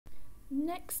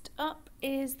Next up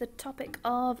is the topic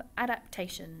of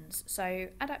adaptations. So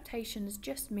adaptations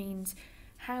just means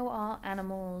how are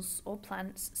animals or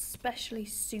plants specially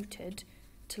suited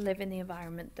to live in the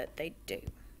environment that they do.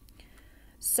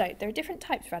 So there are different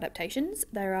types of adaptations.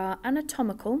 There are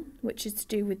anatomical, which is to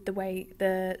do with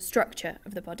the structure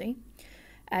of the body.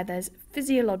 There's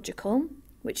physiological,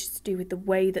 which is to do with the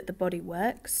way that the body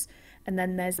works. And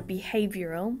then there's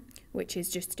behavioural, which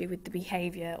is just to do with the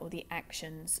behaviour or the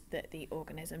actions that the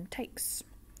organism takes.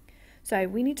 So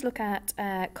we need to look at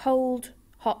cold,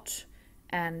 hot,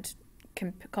 and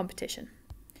competition.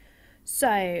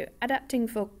 So adapting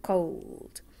for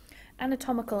cold.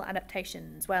 Anatomical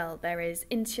adaptations. Well, there is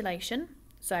insulation,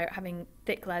 so having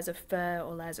thick layers of fur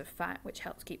or layers of fat, which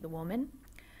helps keep the warm in.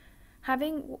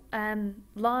 Having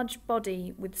large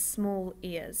body with small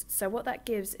ears. So what that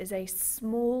gives is a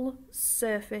small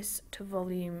surface to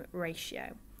volume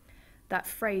ratio. That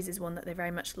phrase is one that they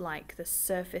very much like, the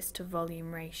surface to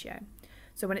volume ratio.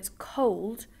 So when it's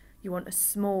cold, you want a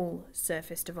small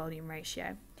surface to volume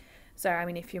ratio. So I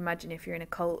mean, if you're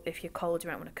cold, you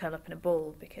might want to curl up in a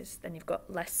ball because then you've got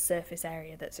less surface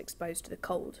area that's exposed to the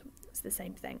cold. It's the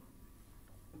same thing.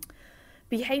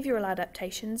 Behavioural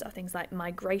adaptations are things like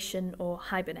migration or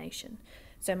hibernation.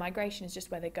 So migration is just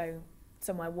where they go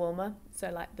somewhere warmer, so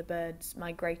like the birds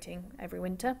migrating every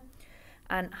winter.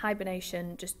 And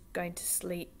hibernation, just going to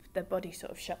sleep, the body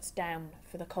sort of shuts down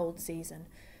for the cold season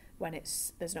when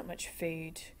there's not much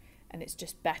food and it's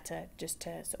just better just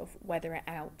to sort of weather it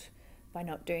out by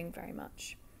not doing very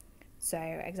much. So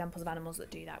examples of animals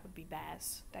that do that would be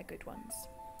bears. They're good ones.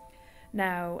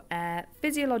 Now,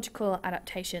 physiological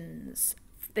adaptations.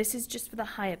 This is just for the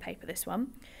higher paper, this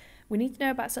one. We need to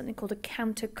know about something called a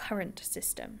counter-current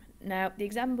system. Now, the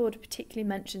exam board particularly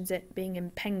mentions it being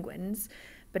in penguins,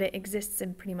 but it exists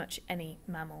in pretty much any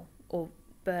mammal or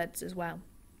birds as well.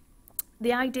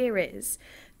 The idea is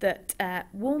that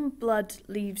warm blood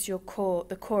leaves the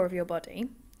core of your body,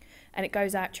 and it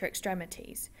goes out to your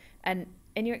extremities. And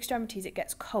in your extremities, it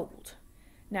gets cold.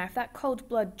 Now, if that cold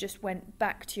blood just went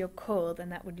back to your core, then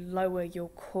that would lower your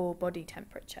core body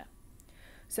temperature.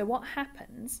 So what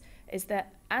happens is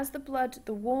that as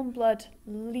the warm blood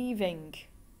leaving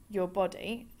your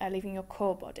body, leaving your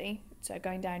core body, so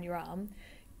going down your arm,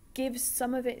 gives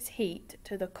some of its heat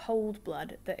to the cold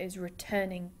blood that is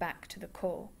returning back to the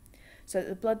core. So that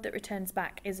the blood that returns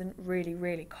back isn't really,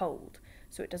 really cold,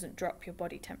 so it doesn't drop your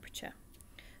body temperature.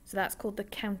 So that's called the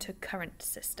counter-current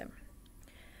system.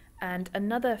 And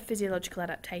another physiological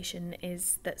adaptation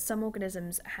is that some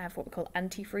organisms have what we call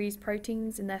antifreeze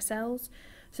proteins in their cells.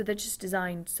 So they're just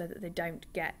designed so that they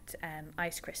don't get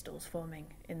ice crystals forming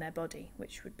in their body,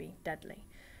 which would be deadly.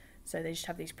 So they just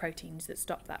have these proteins that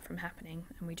stop that from happening,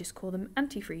 and we just call them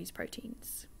antifreeze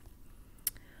proteins.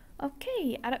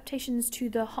 Okay, adaptations to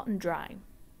the hot and dry.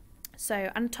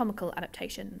 So anatomical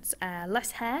adaptations,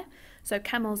 less hair. So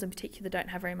camels in particular don't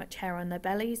have very much hair on their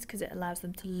bellies because it allows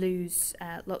them to lose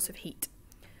lots of heat.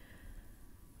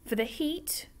 For the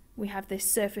heat, we have this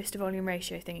surface to volume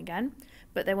ratio thing again,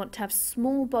 but they want to have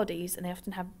small bodies and they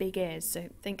often have big ears. So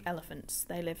think elephants,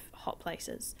 they live hot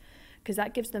places, because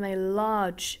that gives them a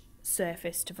large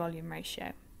surface to volume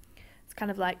ratio. It's kind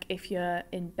of like if you're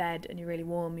in bed and you're really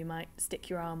warm, you might stick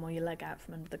your arm or your leg out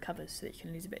from under the covers so that you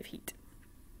can lose a bit of heat.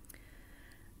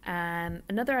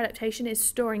 Another adaptation is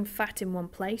storing fat in one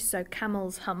place. So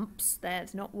camels' humps,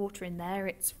 there's not water in there,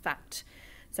 it's fat.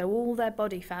 So all their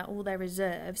body fat, all their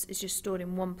reserves is just stored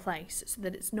in one place so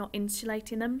that it's not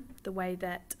insulating them the way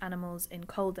that animals in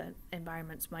colder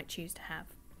environments might choose to have.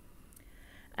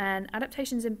 And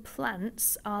adaptations in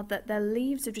plants are that their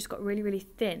leaves have just got really, really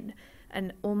thin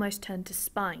and almost turned to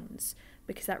spines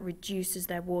because that reduces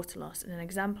their water loss. And an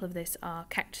example of this are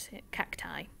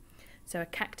cacti. So a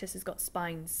cactus has got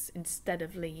spines instead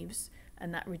of leaves,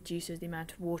 and that reduces the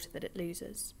amount of water that it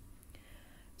loses.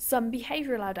 Some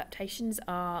behavioural adaptations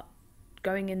are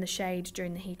going in the shade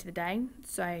during the heat of the day,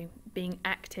 so being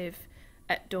active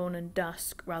at dawn and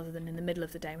dusk rather than in the middle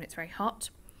of the day when it's very hot.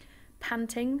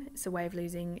 Panting, it's a way of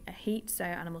losing heat, so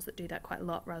animals that do that quite a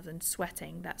lot rather than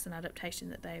sweating, that's an adaptation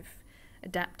that they've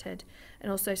adapted. And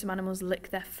also some animals lick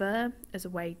their fur as a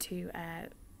way to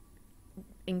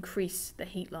increase the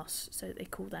heat loss so that they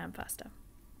cool down faster.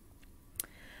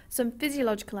 Some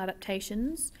physiological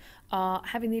adaptations are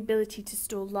having the ability to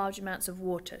store large amounts of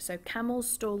water. So camels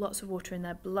store lots of water in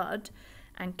their blood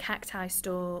and cacti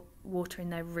store water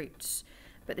in their roots.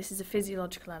 But this is a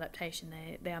physiological adaptation.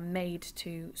 They are made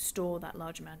to store that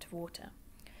large amount of water.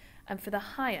 And for the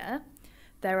higher,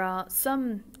 there are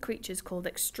some creatures called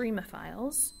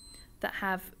extremophiles that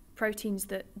have proteins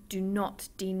that do not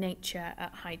denature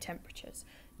at high temperatures.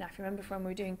 Now, if you remember from when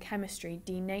we were doing chemistry,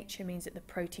 denature means that the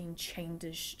protein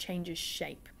changes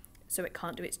shape, so it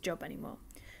can't do its job anymore.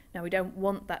 Now, we don't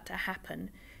want that to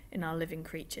happen in our living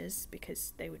creatures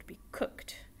because they would be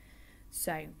cooked.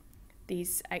 So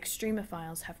these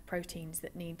extremophiles have proteins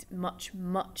that need much,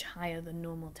 much higher than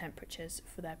normal temperatures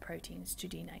for their proteins to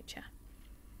denature.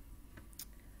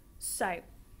 So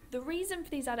the reason for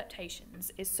these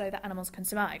adaptations is so that animals can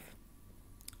survive.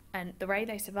 And the way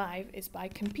they survive is by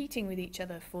competing with each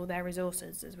other for their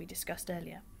resources, as we discussed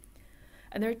earlier.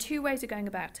 And there are two ways of going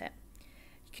about it.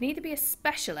 You can either be a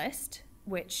specialist,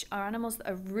 which are animals that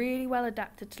are really well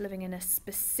adapted to living in a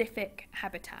specific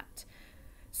habitat.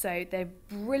 So they're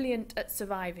brilliant at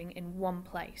surviving in one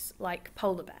place, like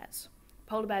polar bears.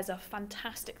 Polar bears are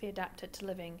fantastically adapted to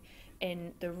living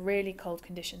in the really cold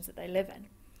conditions that they live in.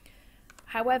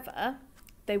 However,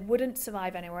 they wouldn't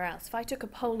survive anywhere else. If I took a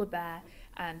polar bear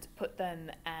and put them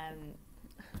on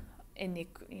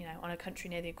a country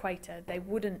near the equator, they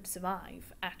wouldn't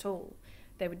survive at all.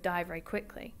 They would die very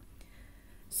quickly.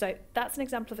 So that's an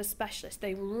example of a specialist.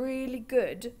 They're really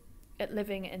good at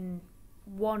living in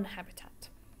one habitat.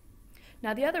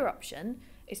 Now, the other option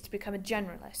is to become a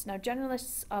generalist. Now,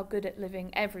 generalists are good at living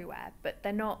everywhere, but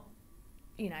they're not,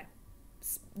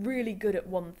 really good at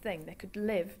one thing. They could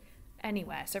live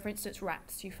anywhere. So, for instance,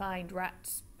 rats. You find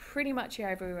rats pretty much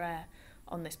everywhere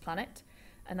on this planet,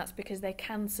 and that's because they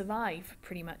can survive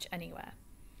pretty much anywhere.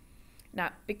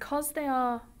 Now, because they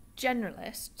are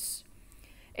generalists,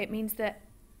 it means that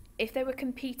if they were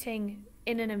competing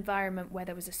in an environment where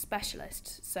there was a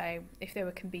specialist, so if they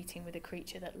were competing with a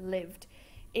creature that lived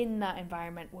in that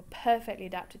environment, were perfectly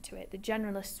adapted to it, the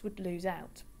generalists would lose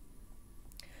out.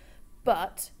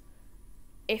 But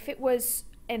if it was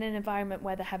in an environment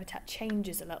where the habitat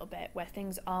changes a little bit, where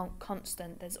things aren't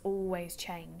constant, there's always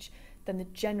change, then the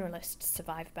generalists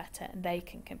survive better and they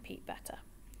can compete better.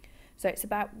 So it's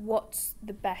about what's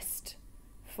the best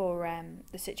for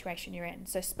the situation you're in.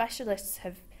 So specialists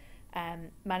have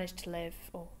managed to live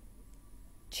or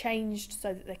changed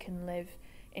so that they can live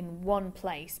in one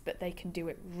place, but they can do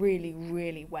it really,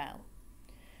 really well.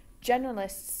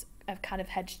 Generalists have kind of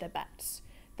hedged their bets.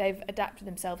 They've adapted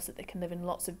themselves so that they can live in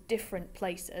lots of different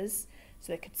places,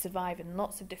 so they could survive in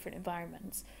lots of different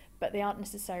environments, but they aren't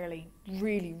necessarily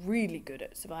really, really good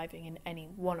at surviving in any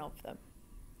one of them.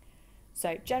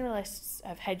 So generalists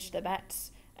have hedged their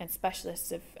bets, and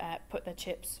specialists have put their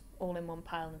chips all in one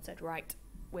pile and said, right,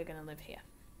 we're going to live here.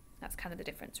 That's kind of the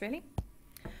difference, really.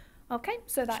 Okay,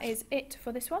 so that is it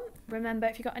for this one. Remember,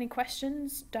 if you've got any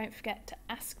questions, don't forget to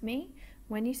ask me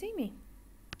when you see me.